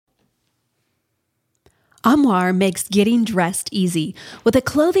Armoire makes getting dressed easy. With a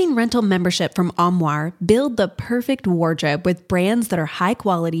clothing rental membership from Armoire, build the perfect wardrobe with brands that are high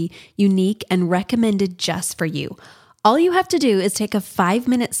quality, unique, and recommended just for you. All you have to do is take a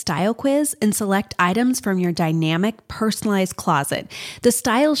 5-minute style quiz and select items from your dynamic, personalized closet. The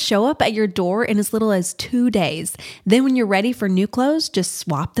styles show up at your door in as little as 2 days. Then when you're ready for new clothes, just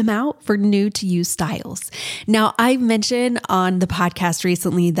swap them out for new-to-use styles. Now, I mentioned on the podcast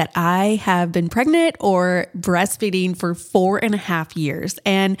recently that I have been pregnant or breastfeeding for 4.5 years.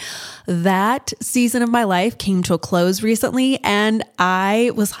 And that season of my life came to a close recently. And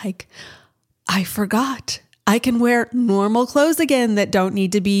I was like, I forgot. I can wear normal clothes again that don't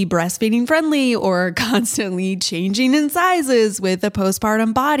need to be breastfeeding friendly or constantly changing in sizes with a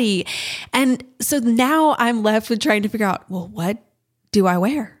postpartum body. And so now I'm left with trying to figure out, well, what do I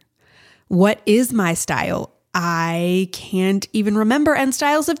wear? What is my style? I can't even remember, and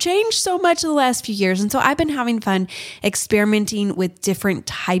styles have changed so much in the last few years. And so I've been having fun experimenting with different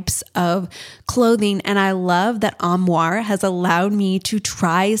types of clothing. And I love that Armoire has allowed me to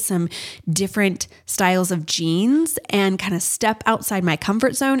try some different styles of jeans and kind of step outside my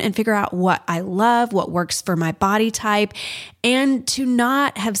comfort zone and figure out what I love, what works for my body type, and to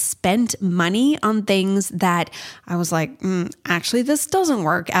not have spent money on things that I was like, actually, this doesn't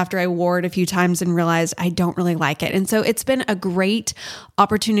work after I wore it a few times and realized I don't really like it. And so it's been a great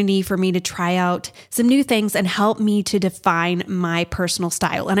opportunity for me to try out some new things and help me to define my personal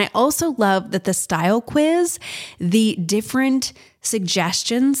style. And I also love that the style quiz, the different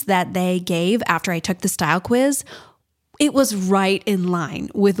suggestions that they gave after I took the style quiz, it was right in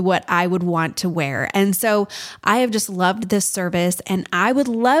line with what I would want to wear. And so I have just loved this service, and I would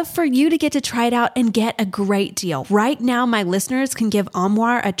love for you to get to try it out and get a great deal. Right now, my listeners can give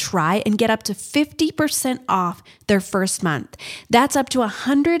Armoire a try and get up to 50% off their first month. That's up to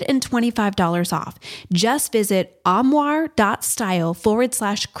 $125 off. Just visit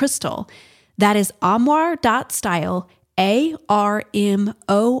armoire.style/crystal. That is armoire.style,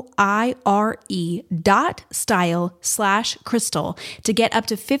 ARMOIRE.style/crystal to get up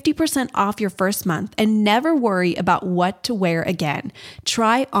to 50% off your first month and never worry about what to wear again.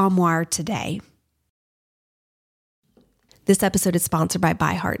 Try Armoire today. This episode is sponsored by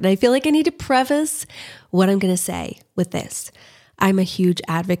ByHeart, and I feel like I need to preface what I'm going to say with this. I'm a huge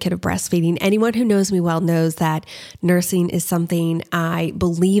advocate of breastfeeding. Anyone who knows me well knows that nursing is something I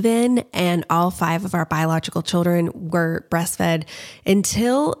believe in, and all 5 of our biological children were breastfed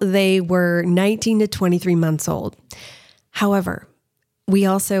until they were 19 to 23 months old. However, we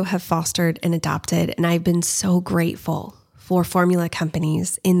also have fostered and adopted, and I've been so grateful for formula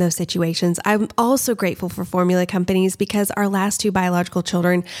companies in those situations. I'm also grateful for formula companies because our last 2 biological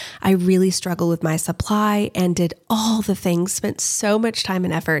children, I really struggled with my supply and did all the things, spent so much time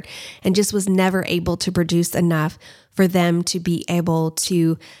and effort, and just was never able to produce enough for them to be able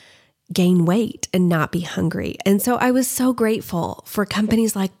to gain weight and not be hungry. And so I was so grateful for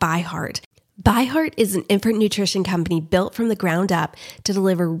companies like ByHeart. ByHeart is an infant nutrition company built from the ground up to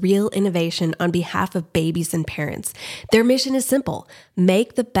deliver real innovation on behalf of babies and parents. Their mission is simple: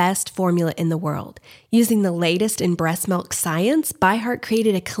 make the best formula in the world. Using the latest in breast milk science, ByHeart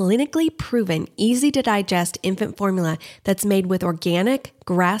created a clinically proven, easy-to-digest infant formula that's made with organic,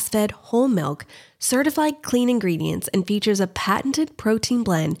 grass-fed whole milk, certified clean ingredients, and features a patented protein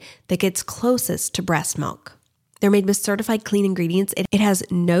blend that gets closest to breast milk. They're made with certified clean ingredients. It has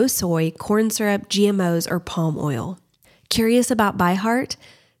no soy, corn syrup, GMOs, or palm oil. Curious about ByHeart?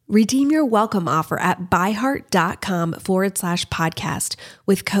 Redeem your welcome offer at byheart.com/podcast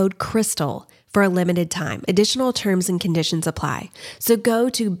with code CRYSTAL for a limited time. Additional terms and conditions apply. So go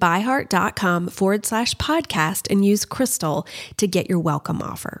to byheart.com/podcast and use CRYSTAL to get your welcome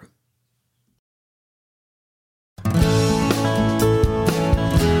offer.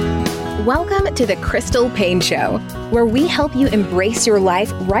 Welcome to the Crystal Paine Show, where we help you embrace your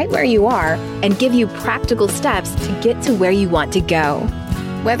life right where you are and give you practical steps to get to where you want to go.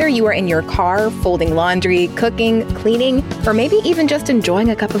 Whether you are in your car, folding laundry, cooking, cleaning, or maybe even just enjoying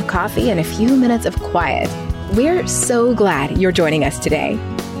a cup of coffee and a few minutes of quiet, we're so glad you're joining us today.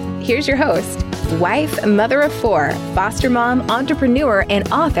 Here's your host, wife, mother of 4, foster mom, entrepreneur,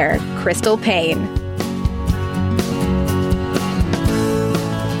 and author, Crystal Paine.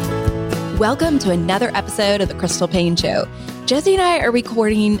 Welcome to another episode of the Crystal Paine Show. Jesse and I are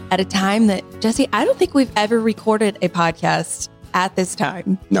recording at a time that, Jesse, I don't think we've ever recorded a podcast at this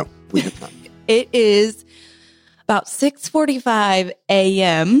time. No, we have not. It is about 6:45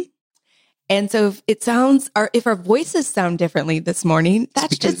 a.m. And so if it sounds, or if our voices sound differently this morning,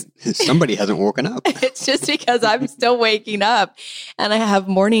 that's just somebody hasn't woken up. It's just because I'm still waking up and I have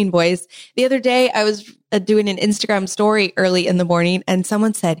morning voice. The other day I was doing an Instagram story early in the morning and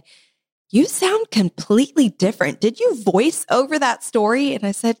someone said, "You sound completely different. Did you voice over that story?" And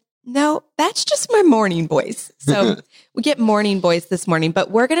I said, "No, that's just my morning voice." So we get morning voice this morning,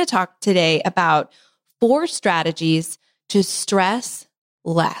 but we're going to talk today about 4 strategies to stress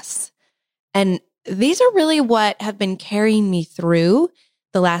less. And these are really what have been carrying me through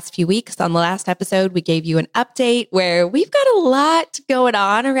the last few weeks. On the last episode, we gave you an update where we've got a lot going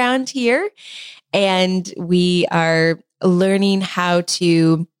on around here, and we are learning how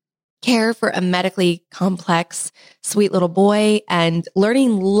to care for a medically complex, sweet little boy, and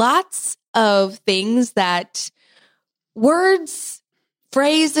learning lots of things that words,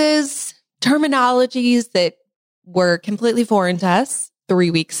 phrases, terminologies that were completely foreign to us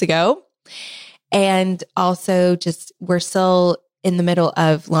 3 weeks ago. And also just, we're still in the middle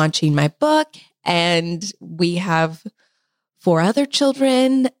of launching my book, and we have 4 other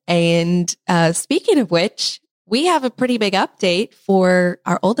children. And speaking of which, we have a pretty big update for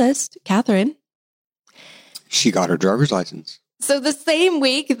our oldest, Catherine. She got her driver's license. So the same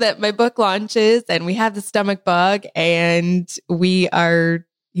week that my book launches and we have the stomach bug, and we are,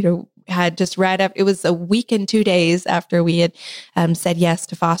 had just right up, it was a week and 2 days after we had said yes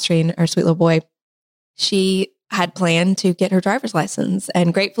to fostering our sweet little boy, she had planned to get her driver's license.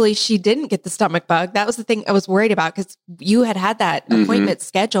 And gratefully, she didn't get the stomach bug. That was the thing I was worried about, because you had that appointment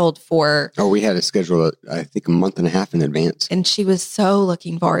scheduled for... Oh, we had it scheduled, I think, a month and a half in advance. And she was so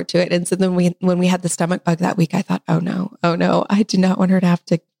looking forward to it. And so then when we had the stomach bug that week, I thought, oh no, I do not want her to have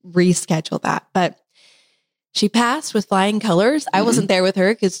to reschedule that. But she passed with flying colors. I wasn't there with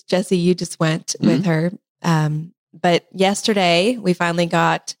her because, Jesse, you just went with her. But yesterday, we finally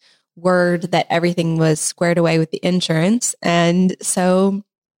got word that everything was squared away with the insurance. And so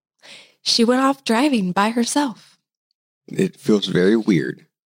she went off driving by herself. It feels very weird.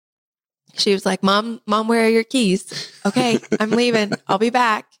 She was like, Mom, where are your keys? Okay, I'm leaving. I'll be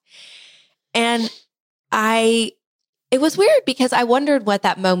back. And it was weird because I wondered what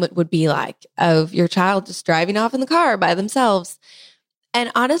that moment would be like of your child just driving off in the car by themselves.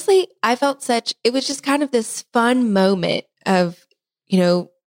 And honestly, I felt it was just kind of this fun moment of,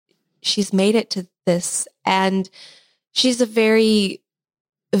 she's made it to this, and she's a very,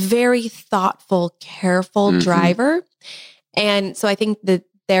 very thoughtful, careful driver. And so I think that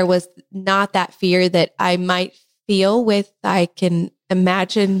there was not that fear that I might feel with, I can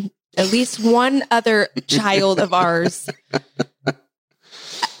imagine, at least one other child of ours.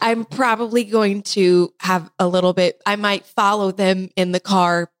 I'm probably going to have a little bit, I might follow them in the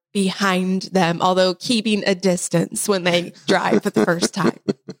car behind them, although keeping a distance when they drive for the first time.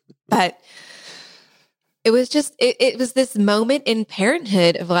 But it was just, it was this moment in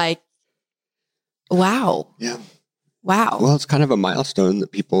parenthood of like, wow. Yeah. Wow. Well, it's kind of a milestone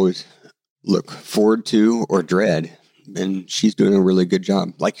that people always look forward to or dread. And she's doing a really good job.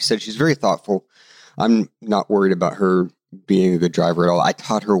 Like you said, she's very thoughtful. I'm not worried about her being a good driver at all. I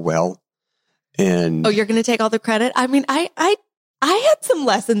taught her well. And you're going to take all the credit? I mean, I had some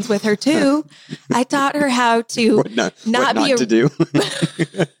lessons with her too. I taught her how to what not to do.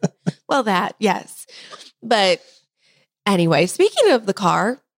 Well, that, yes. But anyway, speaking of the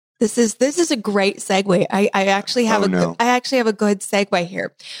car, this is a great segue. I actually have a good segue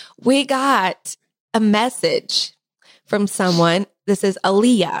here. We got a message from someone. This is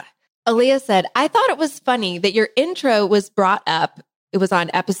Aaliyah. Aaliyah said, "I thought it was funny that your intro was brought up." It was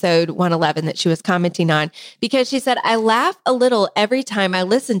on episode 111 that she was commenting on, because she said, "I laugh a little every time I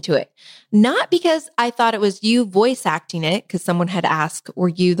listen to it. Not because I thought it was you voice acting it," because someone had asked, were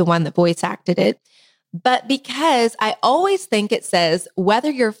you the one that voice acted it? "But because I always think it says whether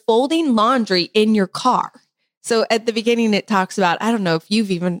you're folding laundry in your car." So at the beginning, it talks about, I don't know if you've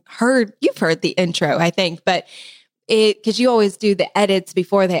heard the intro, I think, but because you always do the edits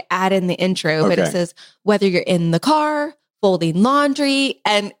before they add in the intro, but it says whether you're in the car, folding laundry.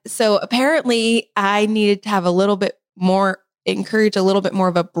 And so apparently I needed to have encourage a little bit more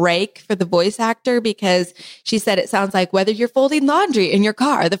of a break for the voice actor, because she said it sounds like whether you're folding laundry in your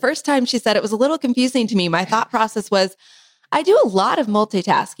car. The first time she said it was a little confusing to me. My thought process was, I do a lot of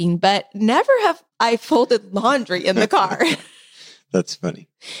multitasking, but never have I folded laundry in the car. That's funny.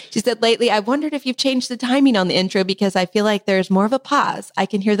 She said, "Lately, I've wondered if you've changed the timing on the intro because I feel like there's more of a pause. I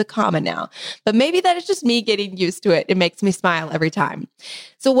can hear the comma now, but maybe that is just me getting used to it. It makes me smile every time."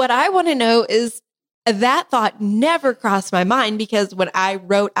 So what I want to know is, that thought never crossed my mind, because when I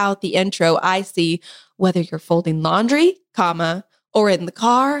wrote out the intro, I see whether you're folding laundry, comma, or in the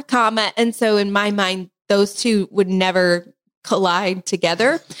car, comma. And so in my mind, those two would never collide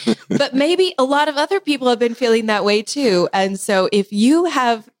together. But maybe a lot of other people have been feeling that way too. And so if you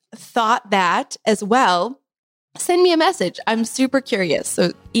have thought that as well, send me a message. I'm super curious.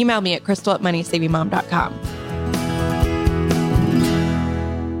 So email me at crystal@moneysavingmom.com.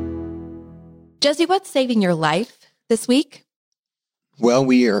 Jesse, what's saving your life this week? Well,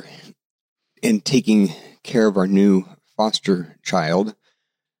 we are in taking care of our new foster child,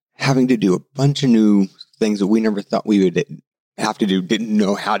 having to do a bunch of new things that we never thought we would have to do, didn't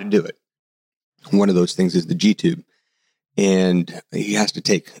know how to do it. One of those things is the G-tube. And he has to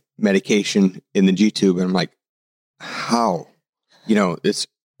take medication in the G-tube. And I'm like, how? It's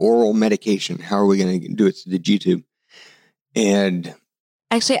oral medication. How are we going to do it to the G-tube? And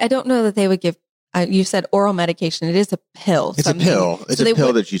actually, I don't know that they would give, you said oral medication. It is a pill. It's a pill. It's a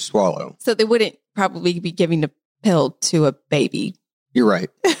pill that you swallow. So they wouldn't probably be giving the pill to a baby. You're right.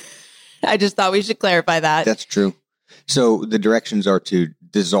 I just thought we should clarify that. That's true. So the directions are to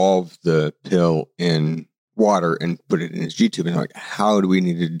dissolve the pill in water and put it in his G-tube. And like, how do we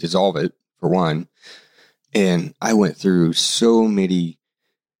need to dissolve it, for one? And I went through so many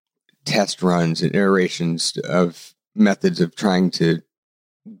test runs and iterations of methods of trying to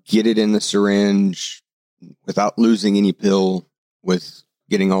get it in the syringe without losing any pill, with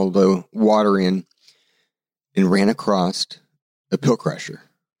getting all the water in, and ran across a pill crusher.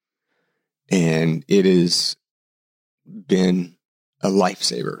 And it has been a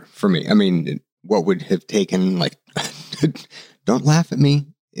lifesaver for me. I mean, what would have taken don't laugh at me.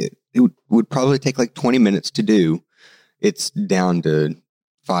 It would probably take 20 minutes to do. It's down to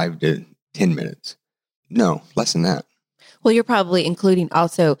 5 to 10 minutes. No, less than that. Well, you're probably including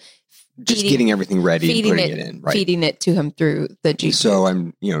also just getting everything ready and putting it in, right? Feeding it to him through the G-tube. So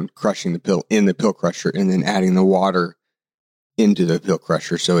I'm, crushing the pill in the pill crusher and then adding the water into the pill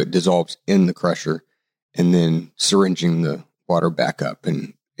crusher so it dissolves in the crusher, and then syringing the water back up,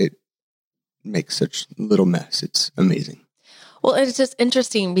 and it makes such little mess. It's amazing. Well, it's just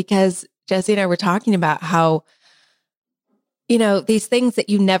interesting because Jesse and I were talking about how, these things that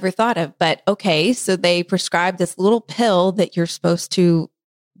you never thought of, but okay, so they prescribe this little pill that you're supposed to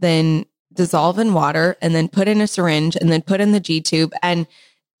then dissolve in water and then put in a syringe and then put in the G-tube. And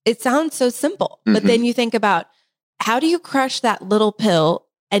it sounds so simple, but then you think about, how do you crush that little pill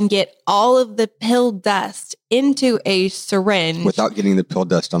and get all of the pill dust into a syringe without getting the pill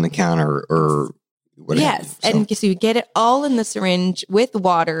dust on the counter or whatever? Yes. So. And so you get it all in the syringe with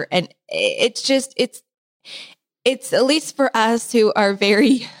water. And it's just, it's at least for us who are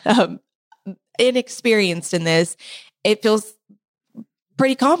very inexperienced in this, it feels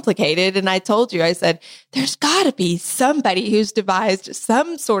pretty complicated. And I told you, I said, there's got to be somebody who's devised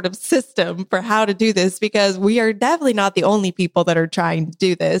some sort of system for how to do this, because we are definitely not the only people that are trying to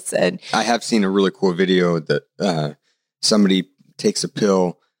do this. And I have seen a really cool video that somebody takes a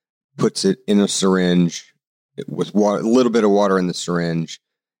pill, puts it in a syringe with water, a little bit of water in the syringe,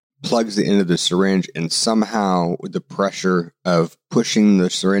 plugs it into the syringe, and somehow with the pressure of pushing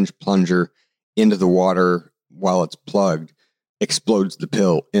the syringe plunger into the water while it's plugged, explodes the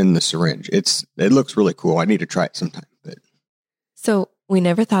pill in the syringe. It looks really cool. I need to try it sometime. But so we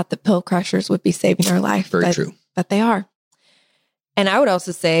never thought the pill crushers would be saving our life. Very true. But they are. And I would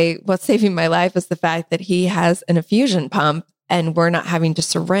also say what's saving my life is the fact that he has an infusion pump and we're not having to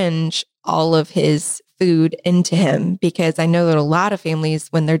syringe all of his food into him, because I know that a lot of families,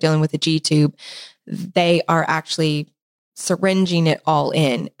 when they're dealing with a G-tube, they are actually syringing it all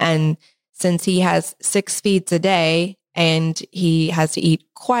in. And since he has 6 feeds a day and he has to eat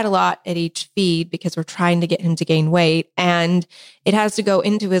quite a lot at each feed because we're trying to get him to gain weight, and it has to go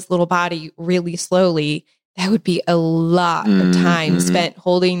into his little body really slowly, that would be a lot of time spent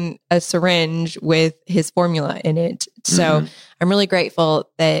holding a syringe with his formula in it. So I'm really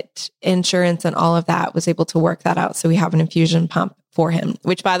grateful that insurance and all of that was able to work that out. So we have an infusion pump for him,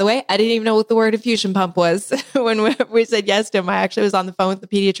 which, by the way, I didn't even know what the word infusion pump was when we said yes to him. I actually was on the phone with the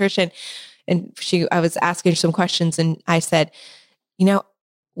pediatrician, and I was asking her some questions, and I said,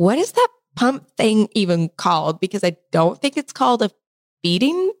 what is that pump thing even called? Because I don't think it's called a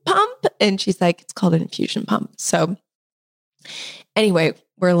feeding pump. And she's like, it's called an infusion pump. So anyway,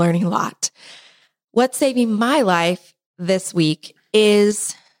 we're learning a lot. What's saving my life this week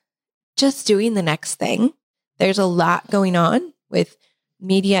is just doing the next thing. There's a lot going on with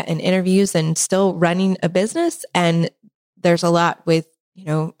media and interviews and still running a business. And there's a lot with,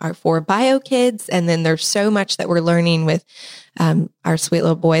 our 4 bio kids. And then there's so much that we're learning with our sweet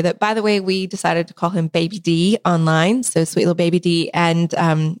little boy that, by the way, we decided to call him Baby D online. So sweet little Baby D. And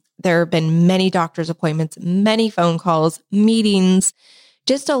There have been many doctor's appointments, many phone calls, meetings,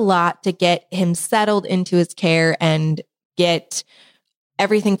 just a lot to get him settled into his care and get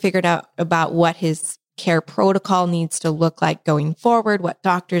everything figured out about what his care protocol needs to look like going forward, what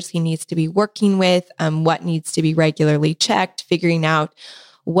doctors he needs to be working with, what needs to be regularly checked, figuring out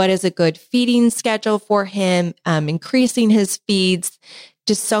what is a good feeding schedule for him, increasing his feeds,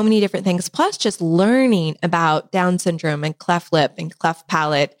 just so many different things, plus just learning about Down syndrome and cleft lip and cleft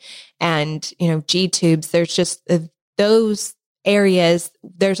palate and, G-tubes. There's just those areas.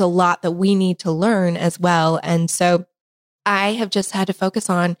 There's a lot that we need to learn as well. And so I have just had to focus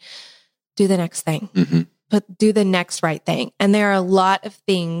on do the next thing, but do the next right thing. And there are a lot of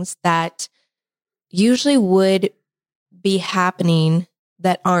things that usually would be happening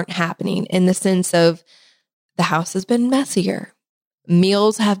that aren't happening, in the sense of the house has been messier.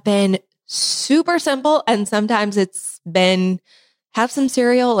 Meals have been super simple. And sometimes it's been have some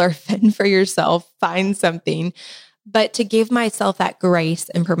cereal or fend for yourself, find something. But to give myself that grace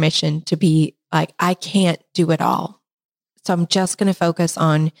and permission to be like, I can't do it all. So I'm just going to focus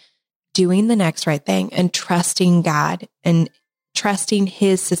on doing the next right thing and trusting God and trusting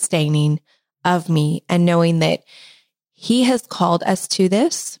his sustaining of me, and knowing that he has called us to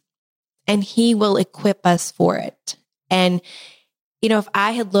this and he will equip us for it. And, if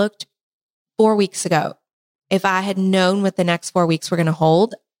I had looked 4 weeks ago, if I had known what the next 4 weeks were going to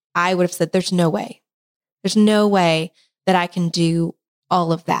hold, I would have said, there's no way. There's no way that I can do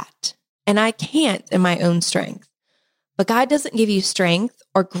all of that. And I can't in my own strength. But God doesn't give you strength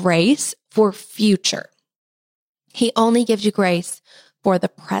or grace for future. He only gives you grace for the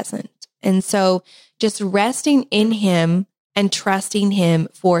present. And so just resting in him and trusting him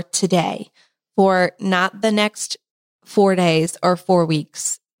for today, for not the next 4 days or 4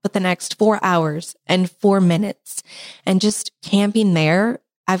 weeks, but the next 4 hours and 4 minutes, and just camping there.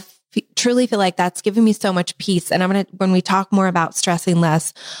 Truly feel like that's given me so much peace. And when we talk more about stressing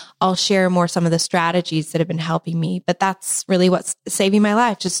less, I'll share more some of the strategies that have been helping me. But that's really what's saving my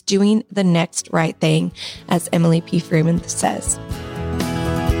life, just doing the next right thing, as Emily P. Freeman says.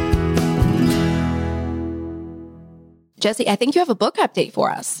 Jesse, I think you have a book update for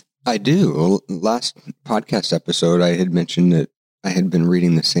us. I do. Last podcast episode, I had mentioned that I had been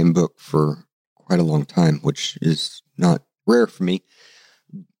reading the same book for quite a long time, which is not rare for me.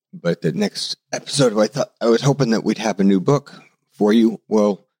 But the next episode, I was hoping that we'd have a new book for you.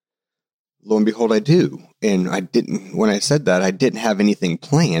 Well, lo and behold, I do. And when I said that, I didn't have anything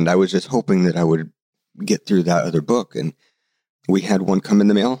planned. I was just hoping that I would get through that other book. And we had one come in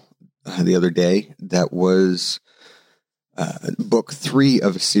the mail the other day that was book 3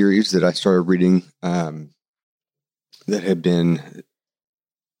 of a series that I started reading that had been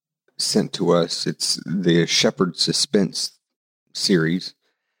sent to us. It's the Shepherd Suspense series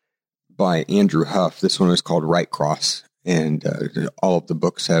by Andrew Huff. This one is called Right Cross, and all of the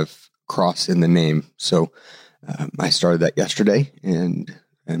books have cross in the name. So I started that yesterday, and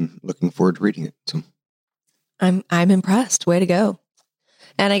I'm looking forward to reading it. So I'm impressed. Way to go.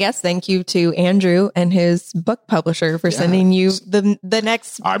 And I guess thank you to Andrew and his book publisher for sending you the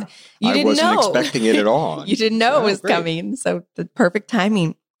next. I wasn't expecting it at all. You didn't know it was coming. So the perfect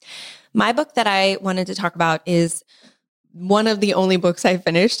timing. My book that I wanted to talk about is one of the only books I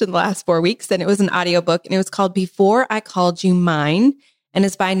finished in the last 4 weeks. And it was an audiobook, and it was called Before I Called You Mine, and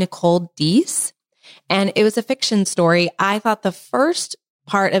it's by Nicole Deese. And it was a fiction story. I thought the first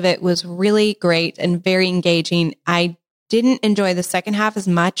part of it was really great and very engaging. I didn't enjoy the second half as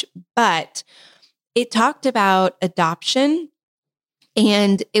much, but it talked about adoption,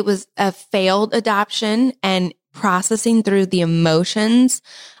 and it was a failed adoption and processing through the emotions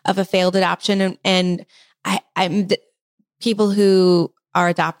of a failed adoption. And I'm people who are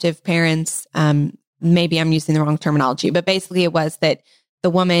adoptive parents, maybe I'm using the wrong terminology, but basically it was that the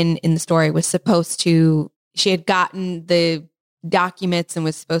woman in the story was she had gotten the documents and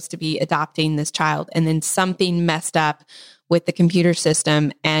was supposed to be adopting this child. And then something messed up with the computer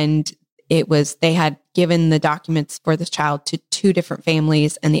system. And they had given the documents for this child to 2 different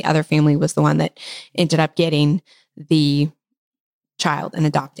families. And the other family was the one that ended up getting the child and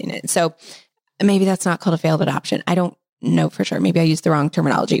adopting it. So maybe that's not called a failed adoption. I don't know for sure. Maybe I used the wrong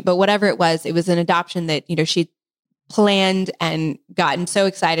terminology, but whatever it was an adoption that, she planned and gotten so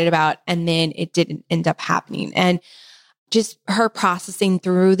excited about, and then it didn't end up happening. And just her processing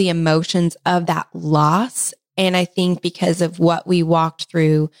through the emotions of that loss. And I think because of what we walked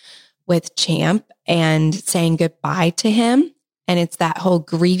through with Champ and saying goodbye to him, and it's that whole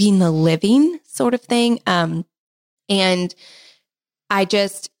grieving the living sort of thing. And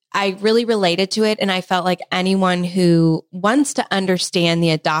I really related to it. And I felt like anyone who wants to understand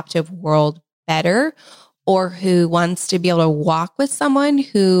the adoptive world better, or who wants to be able to walk with someone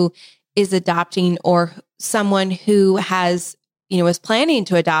who is adopting, or someone who has, was planning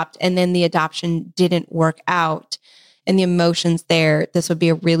to adopt and then the adoption didn't work out and the emotions there, this would be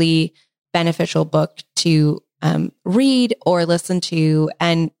a really beneficial book to read or listen to.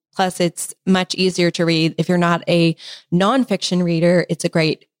 And plus, it's much easier to read. If you're not a nonfiction reader, it's a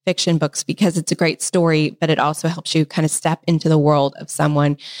great fiction books because it's a great story, but it also helps you kind of step into the world of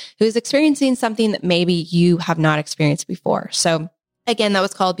someone who is experiencing something that maybe you have not experienced before. So again, that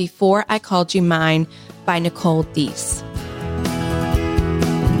was called Before I Called You Mine by Nicole Deese.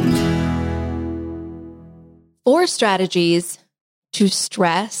 4 strategies to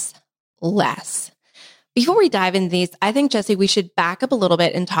stress less. Before we dive into these, I think, Jesse, we should back up a little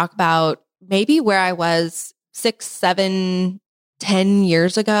bit and talk about maybe where I was 6, 7, 10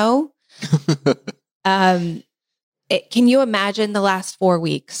 years ago. Can you imagine the last 4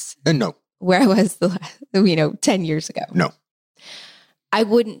 weeks? No. Where I was 10 years ago? No. I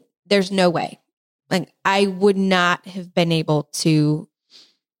wouldn't, there's no way. Like, I would not have been able to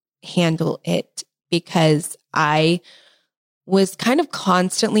handle it because I was kind of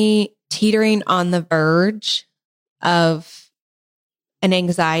constantly teetering on the verge of an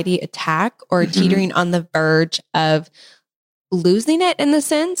anxiety attack, or teetering on the verge of losing it, in the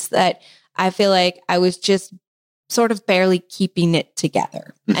sense that I feel like I was just sort of barely keeping it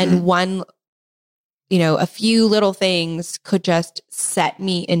together. And one, a few little things could just set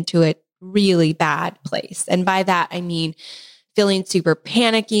me into a really bad place. And by that, I mean feeling super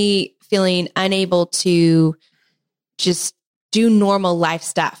panicky, feeling unable to just do normal life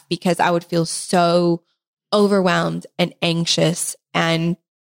stuff because I would feel so overwhelmed and anxious and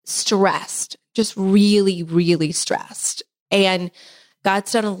stressed, just really, really stressed. And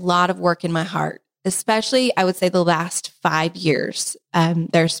God's done a lot of work in my heart, especially, I would say, the last 5 years.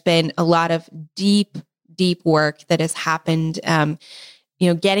 There's been a lot of deep, deep work that has happened,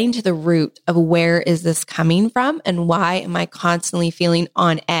 getting to the root of where is this coming from and why am I constantly feeling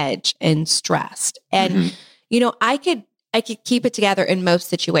on edge and stressed. And, I could keep it together in most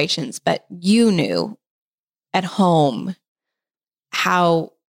situations, but you knew at home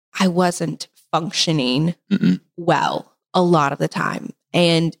how I wasn't functioning well a lot of the time.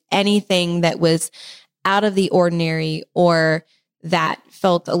 And anything that was out of the ordinary or that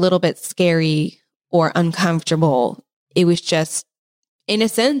felt a little bit scary or uncomfortable, it was just, in a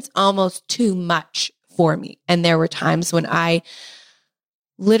sense, almost too much for me. And there were times when I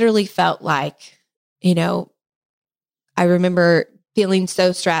literally felt like, I remember feeling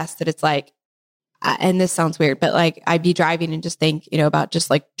so stressed that it's like, and this sounds weird, but like I'd be driving and just think, about just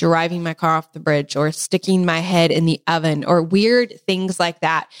like driving my car off the bridge or sticking my head in the oven or weird things like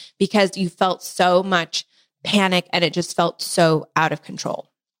that, because you felt so much panic and it just felt so out of control.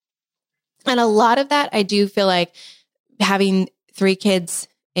 And a lot of that, I do feel like, having 3 kids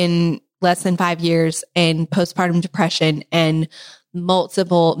in less than 5 years and postpartum depression and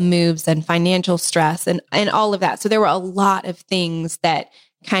multiple moves and financial stress and all of that. So there were a lot of things that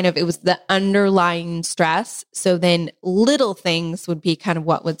it was the underlying stress. So then little things would be kind of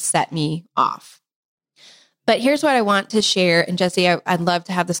what would set me off. But here's what I want to share. And Jesse, I'd love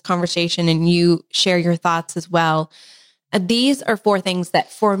to have this conversation and you share your thoughts as well. These are 4 things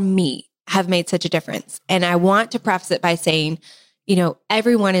that for me have made such a difference. And I want to preface it by saying,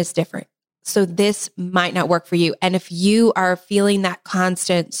 everyone is different. So this might not work for you. And if you are feeling that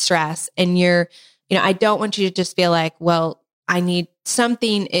constant stress and you're, I don't want you to just feel like, well, I need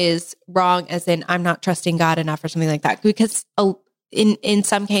something is wrong, as in I'm not trusting God enough or something like that. Because in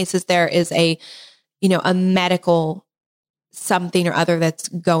some cases there is a medical something or other that's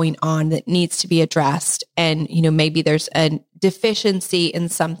going on that needs to be addressed. And, maybe there's a deficiency in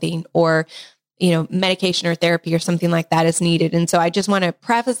something, or medication or therapy or something like that is needed. And so I just want to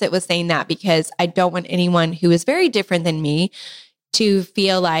preface it with saying that, because I don't want anyone who is very different than me to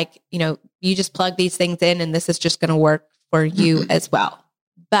feel like, you just plug these things in and this is just going to work for you as well.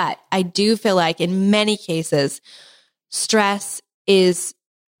 But I do feel like in many cases, stress is,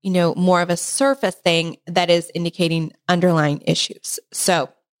 more of a surface thing that is indicating underlying issues. So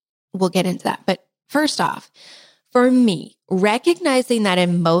we'll get into that. But first off, for me, recognizing that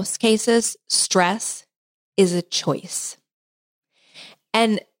in most cases, stress is a choice.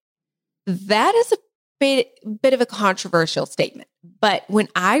 And that is a bit of a controversial statement. But when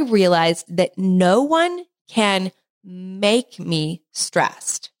I realized that no one can make me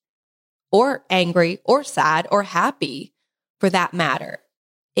stressed or angry or sad or happy, for that matter,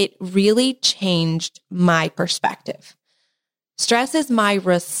 it really changed my perspective. Stress is my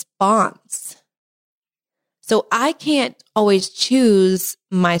response. So I can't always choose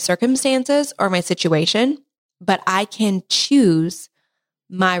my circumstances or my situation, but I can choose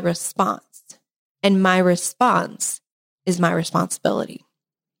my response. And my response is my responsibility.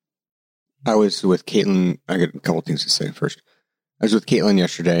 I was with Caitlin. I got a couple things to say first. I was with Caitlin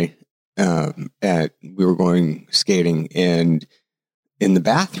yesterday. We were going skating, and in the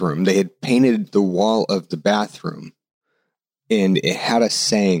bathroom, they had painted the wall of the bathroom, and it had a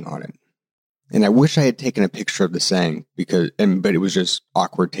saying on it. And I wish I had taken a picture of the saying but it was just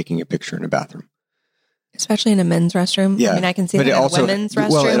awkward taking a picture in a bathroom. Especially in a men's restroom. Yeah. I mean, I can see that in a women's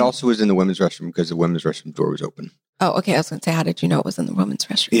restroom. Well, it also was in the women's restroom because the women's restroom door was open. Oh, okay. I was going to say, how did you know it was in the women's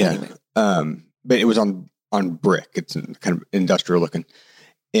restroom? Yeah. Anyway. But it was on brick. It's kind of industrial looking.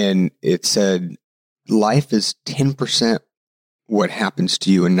 And it said, life is 10% what happens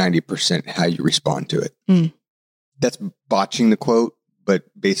to you and 90% how you respond to it. Mm. That's botching the quote, but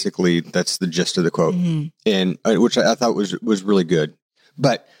basically that's the gist of the quote. Mm-hmm. And which I thought was really good.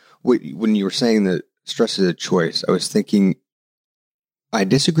 But when you were saying that stress is a choice, I was thinking, I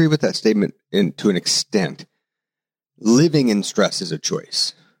disagree with that statement to an extent. Living in stress is a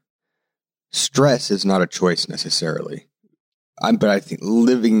choice. Stress is not a choice necessarily. But I think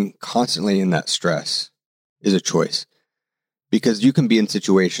living constantly in that stress is a choice, because you can be in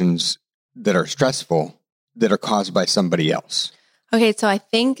situations that are stressful that are caused by somebody else. Okay, so I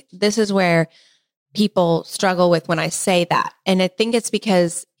think this is where people struggle with when I say that. And I think it's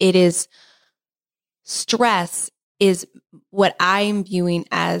because stress is what I'm viewing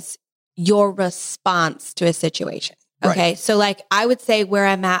as your response to a situation. Okay. Right. So like I would say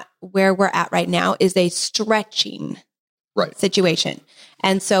where we're at right now is a stretching situation.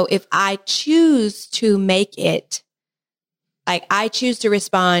 And so if I choose to make it, like I choose to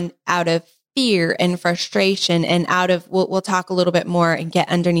respond out of fear and frustration and out of, we'll talk a little bit more and get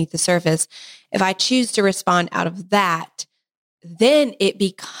underneath the surface. If I choose to respond out of that, then it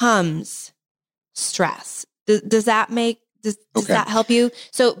becomes stress. Does that that help you?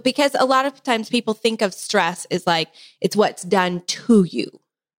 So, because a lot of times people think of stress as like, it's what's done to you.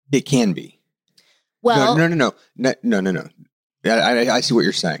 It can be. Well, No. I see what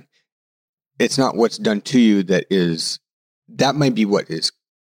you're saying. It's not what's done to you that might be what is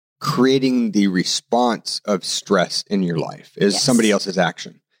creating the response of stress in your life is somebody else's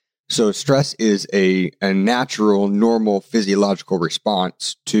action. So stress is a natural, normal, physiological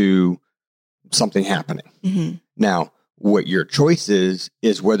response to something happening. Mm-hmm. Now, what your choice is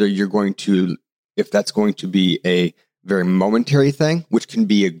whether you're going to, if that's going to be a very momentary thing, which can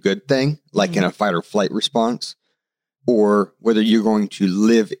be a good thing, like in a fight or flight response, or whether you're going to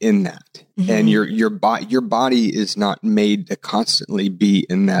live in that. Mm-hmm. And your body is not made to constantly be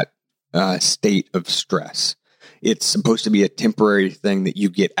in that state of stress. It's supposed to be a temporary thing that you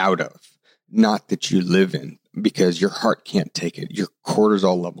get out of, not that you live in, because your heart can't take it. Your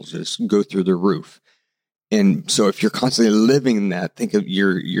cortisol levels just go through the roof. And so if you're constantly living in that, think of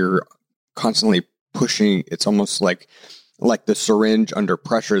you're constantly pushing. It's almost like the syringe under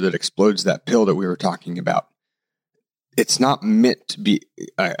pressure that explodes that pill that we were talking about. It's not meant to be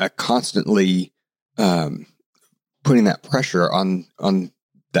a constantly putting that pressure on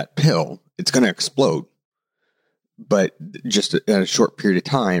that pill. It's going to explode, but just in a short period of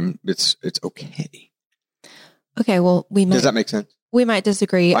time, it's okay. Okay, well, Does that make sense? We might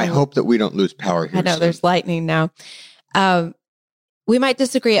disagree. I hope that we don't lose power here. I know there's lightning now. We might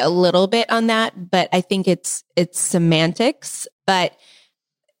disagree a little bit on that, but I think it's semantics. But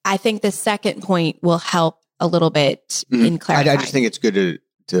I think the second point will help a little bit in clarifying. I just think it's good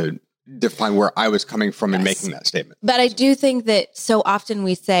to define where I was coming from in making that statement. But I do think that so often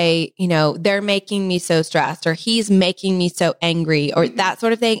we say, they're making me so stressed, or he's making me so angry, or that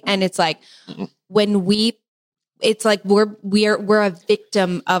sort of thing. And it's like it's like we're a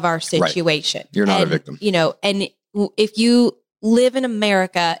victim of our situation. Right. You're not a victim. And if you live in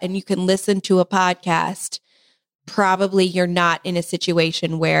America and you can listen to a podcast, probably you're not in a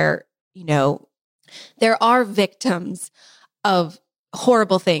situation where, there are victims of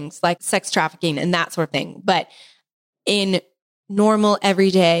horrible things like sex trafficking and that sort of thing. But in normal,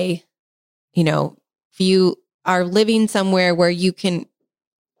 everyday, if you are living somewhere where you can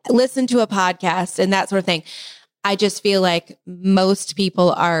listen to a podcast and that sort of thing, I just feel like most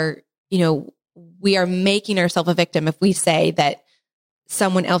people are, we are making ourselves a victim if we say that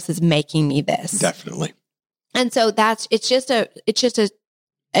someone else is making me this. Definitely. And so it's just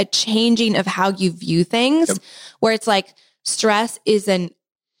a changing of how you view things, where it's like stress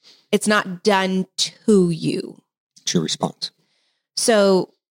it's not done to you. It's your response.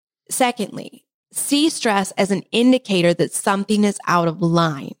 So secondly, see stress as an indicator that something is out of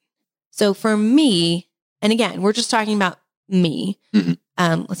line. So for me, and again, we're just talking about me.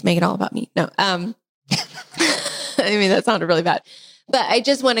 Let's make it all about me. No, I mean, that sounded really bad. But I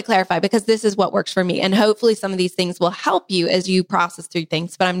just want to clarify because this is what works for me. And hopefully some of these things will help you as you process through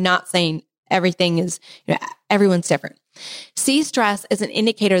things. But I'm not saying everything is, everyone's different. See stress as an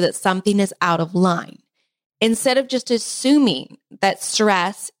indicator that something is out of line. Instead of just assuming that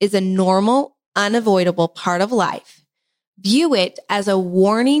stress is a normal, unavoidable part of life, view it as a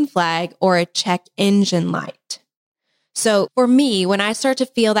warning flag or a check engine light. So for me, when I start to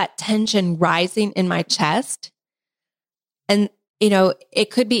feel that tension rising in my chest, and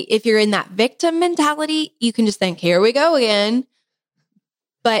it could be if you're in that victim mentality, you can just think, here we go again.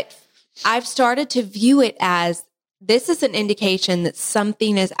 But I've started to view it as this is an indication that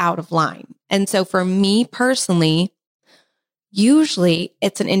something is out of line. And so for me personally, usually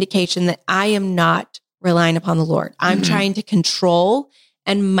it's an indication that I am not relying upon the Lord. I'm trying to control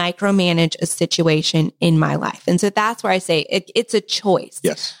and micromanage a situation in my life. And so that's where I say it's a choice.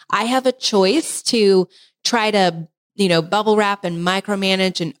 Yes. I have a choice to try to bubble wrap and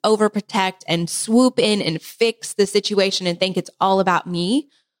micromanage and overprotect and swoop in and fix the situation and think it's all about me.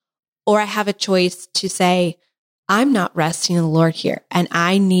 Or I have a choice to say, I'm not resting in the Lord here. And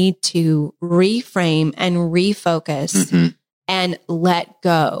I need to reframe and refocus and let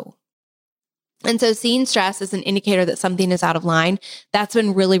go. And so seeing stress as an indicator that something is out of line, that's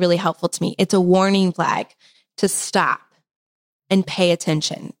been really, really helpful to me. It's a warning flag to stop and pay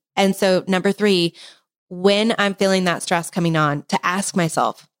attention. And so number 3, when I'm feeling that stress coming on, to ask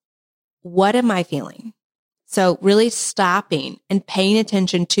myself, what am I feeling? So really stopping and paying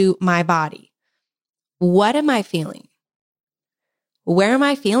attention to my body. What am I feeling? Where am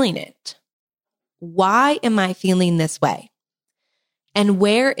I feeling it? Why am I feeling this way? And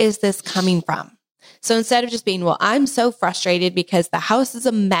where is this coming from? So instead of just being, well, I'm so frustrated because the house is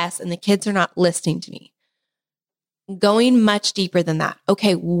a mess and the kids are not listening to me. Going much deeper than that.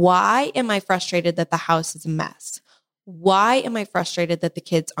 Okay, why am I frustrated that the house is a mess? Why am I frustrated that the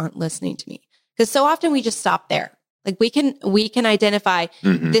kids aren't listening to me? Because so often we just stop there. Like we can identify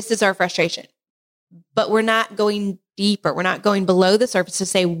this is our frustration, but we're not going deeper. We're not going below the surface to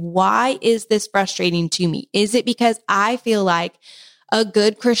say, why is this frustrating to me? Is it because I feel like a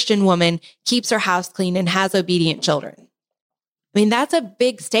good Christian woman keeps her house clean and has obedient children? I mean, that's a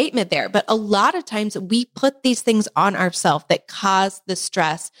big statement there, but a lot of times we put these things on ourselves that cause the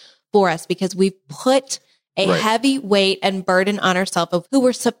stress for us because we've put a heavy weight and burden on ourselves of who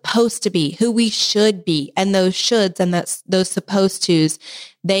we're supposed to be, who we should be. And those shoulds and those supposed tos,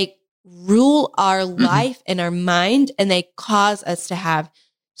 they rule our life and our mind, and they cause us to have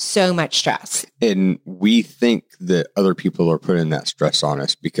so much stress. And we think that other people are putting that stress on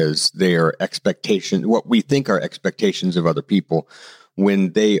us because they are what we think are expectations of other people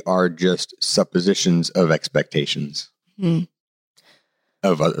when they are just suppositions of expectations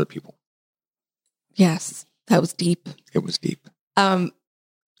of other people. Yes, that was deep. It was deep.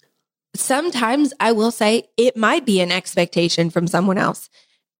 Sometimes I will say it might be an expectation from someone else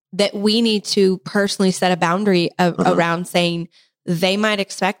that we need to personally set a boundary around, saying they might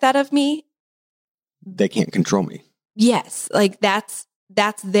expect that of me. They can't control me. Yes, like that's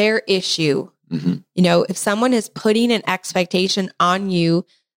their issue. If someone is putting an expectation on you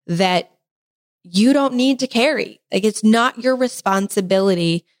that you don't need to carry, like it's not your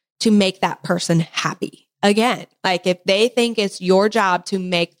responsibility to make that person happy. Again, like if they think it's your job to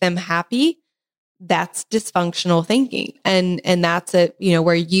make them happy, that's dysfunctional thinking. And that's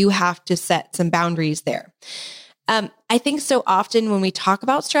where you have to set some boundaries there. I think so often when we talk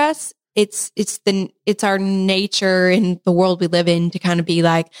about stress, it's our nature in the world we live in to kind of be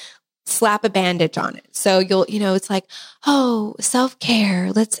like, slap a bandage on it. So it's like, oh,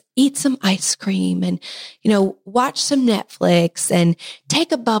 self-care, let's eat some ice cream and, watch some Netflix and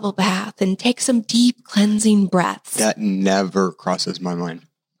take a bubble bath and take some deep cleansing breaths. That never crosses my mind.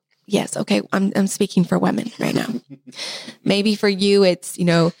 Yes. Okay. I'm speaking for women right now. Maybe for you, it's,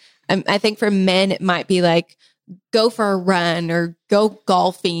 I think for men, it might be like, go for a run or go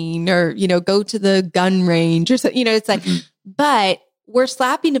golfing or, go to the gun range or so, it's like, but we're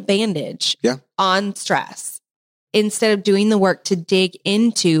slapping a bandage on stress instead of doing the work to dig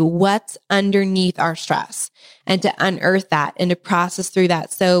into what's underneath our stress and to unearth that and to process through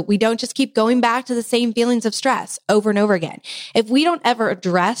that. So we don't just keep going back to the same feelings of stress over and over again. If we don't ever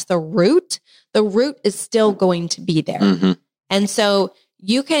address the root is still going to be there. And so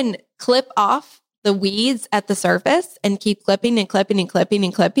you can clip off the weeds at the surface and keep clipping and clipping and clipping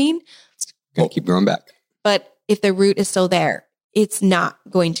and clipping. Gonna keep growing back. But if the root is still there, it's not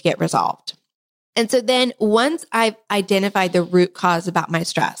going to get resolved. And so then once I've identified the root cause about my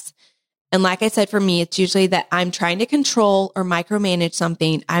stress, and like I said, for me, it's usually that I'm trying to control or micromanage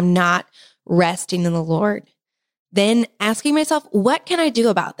something. I'm not resting in the Lord. Then asking myself, what can I do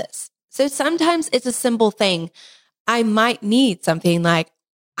about this? So sometimes it's a simple thing. I might need something like,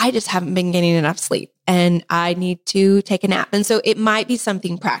 I just haven't been getting enough sleep and I need to take a nap. And so it might be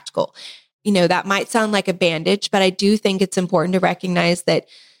something practical. That might sound like a bandage, but I do think it's important to recognize that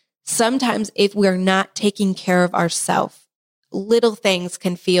sometimes if we're not taking care of ourselves, little things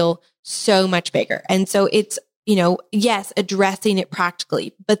can feel so much bigger. And so it's, yes, addressing it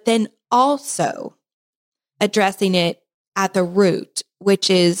practically, but then also addressing it at the root, which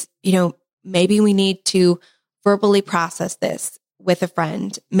is, maybe we need to verbally process this with a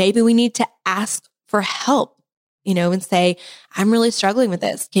friend. Maybe we need to ask for help, and say, I'm really struggling with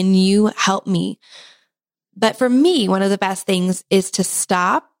this. Can you help me? But for me, one of the best things is to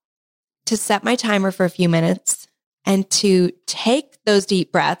stop, to set my timer for a few minutes and to take those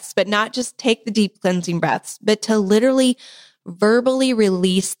deep breaths, but not just take the deep cleansing breaths, but to literally verbally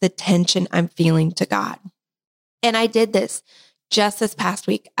release the tension I'm feeling to God. And I did this just this past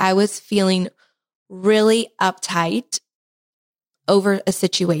week. I was feeling really uptight over a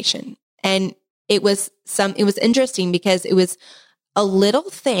situation. And it was interesting because it was a little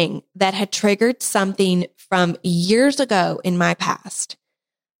thing that had triggered something from years ago in my past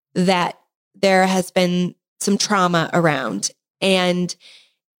that there has been some trauma around. And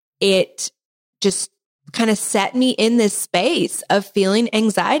it just kind of set me in this space of feeling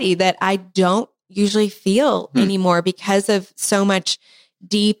anxiety that I don't usually feel anymore because of so much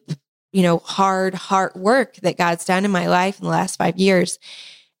deep, hard heart work that God's done in my life in the last 5 years.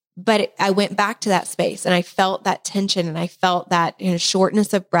 But I went back to that space and I felt that tension and I felt that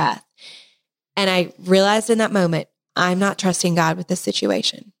shortness of breath. And I realized in that moment, I'm not trusting God with this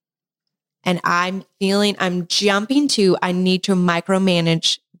situation. And I'm jumping to, I need to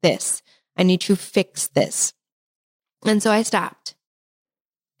micromanage this. I need to fix this. And so I stopped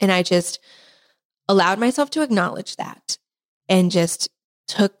and I just allowed myself to acknowledge that and just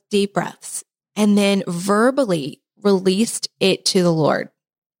took deep breaths and then verbally released it to the Lord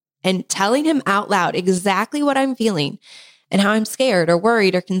and telling him out loud exactly what I'm feeling and how I'm scared or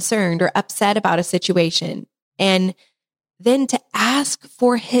worried or concerned or upset about a situation. And then to ask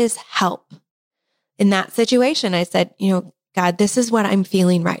for his help in that situation. I said, God, this is what I'm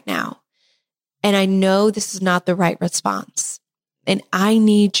feeling right now. And I know this is not the right response. And I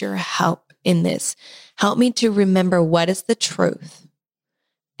need your help in this. Help me to remember what is the truth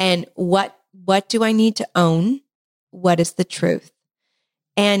and what do I need to own? What is the truth?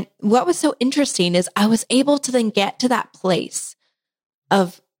 And what was so interesting is I was able to then get to that place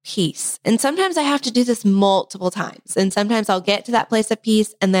of peace. And sometimes I have to do this multiple times. And sometimes I'll get to that place of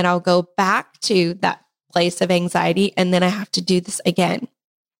peace and then I'll go back to that place of anxiety. And then I have to do this again.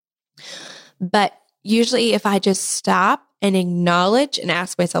 But usually if I just stop and acknowledge and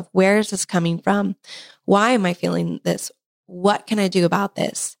ask myself, where is this coming from? Why am I feeling this? What can I do about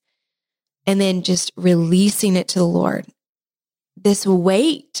this? And then just releasing it to the Lord. This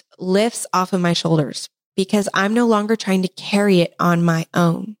weight lifts off of my shoulders because I'm no longer trying to carry it on my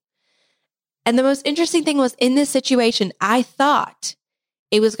own. And the most interesting thing was in this situation, I thought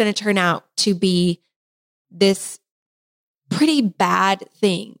it was going to turn out to be this pretty bad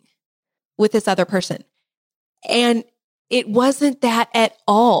thing with this other person. And it wasn't that at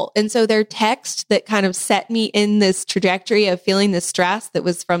all. And so their text that kind of set me in this trajectory of feeling this stress that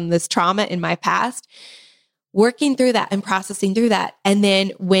was from this trauma in my past, working through that and processing through that. And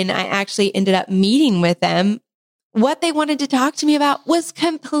then when I actually ended up meeting with them, what they wanted to talk to me about was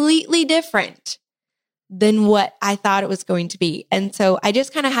completely different than what I thought it was going to be. And so I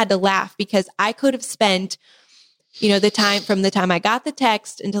just kind of had to laugh because I could have spent, the time from the time I got the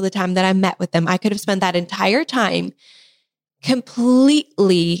text until the time that I met with them, I could have spent that entire time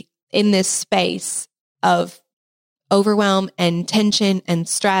completely in this space of overwhelm and tension and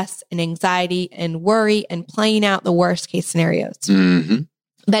stress and anxiety and worry and playing out the worst case scenarios. Mm-hmm.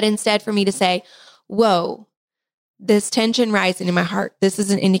 But instead for me to say, whoa, this tension rising in my heart, this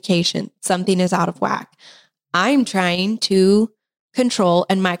is an indication something is out of whack. I'm trying to control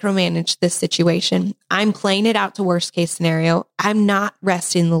and micromanage this situation. I'm playing it out to worst case scenario. I'm not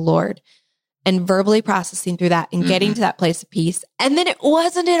resting in the Lord and verbally processing through that and getting to that place of peace. And then it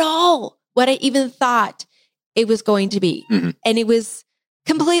wasn't at all what I even thought it was going to be. And it was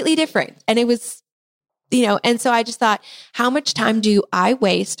completely different. And it was, and so I just thought, how much time do I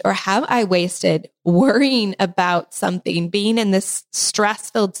waste or have I wasted worrying about something, being in this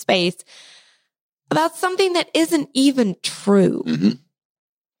stress-filled space about something that isn't even true?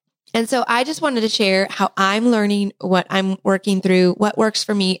 And so I just wanted to share how I'm learning, what I'm working through, what works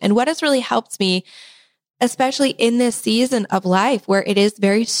for me, and what has really helped me, especially in this season of life where it is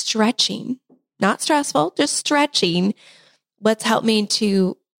very stretching, not stressful, just stretching. What's helped me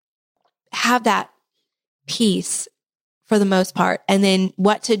to have that peace for the most part. And then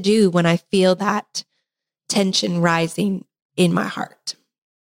what to do when I feel that tension rising in my heart.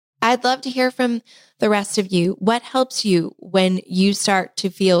 I'd love to hear from the rest of you. What helps you when you start to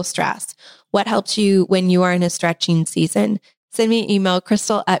feel stress? What helps you when you are in a stretching season? Send me an email,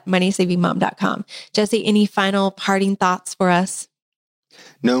 crystal@moneysavingmom.com. Jesse, any final parting thoughts for us?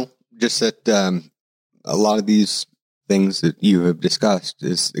 No, just that a lot of these things that you have discussed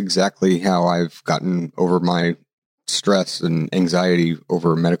is exactly how I've gotten over my stress and anxiety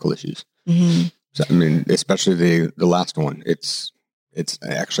over medical issues. Mm-hmm. So, I mean, especially the last one. It's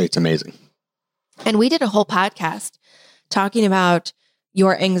amazing. And we did a whole podcast talking about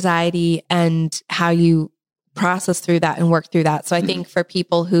your anxiety and how you process through that and work through that. So I think for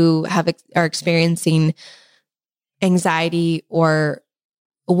people who are experiencing anxiety or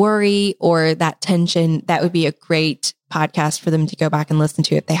worry or that tension, that would be a great podcast for them to go back and listen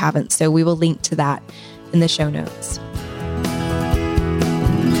to if they haven't. So we will link to that in the show notes.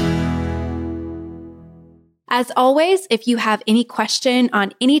 As always, if you have any question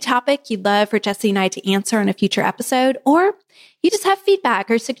on any topic you'd love for Jesse and I to answer in a future episode, or you just have feedback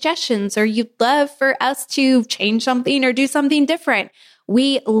or suggestions, or you'd love for us to change something or do something different,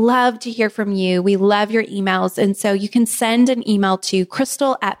 we love to hear from you. We love your emails. And so you can send an email to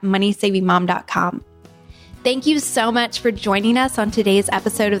crystal@moneysavingmom.com. Thank you so much for joining us on today's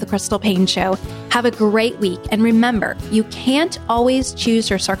episode of The Crystal Paine Show. Have a great week. And remember, you can't always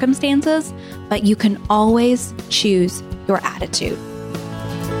choose your circumstances, but you can always choose your attitude.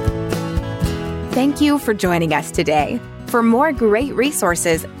 Thank you for joining us today. For more great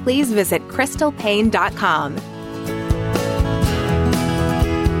resources, please visit crystalpaine.com.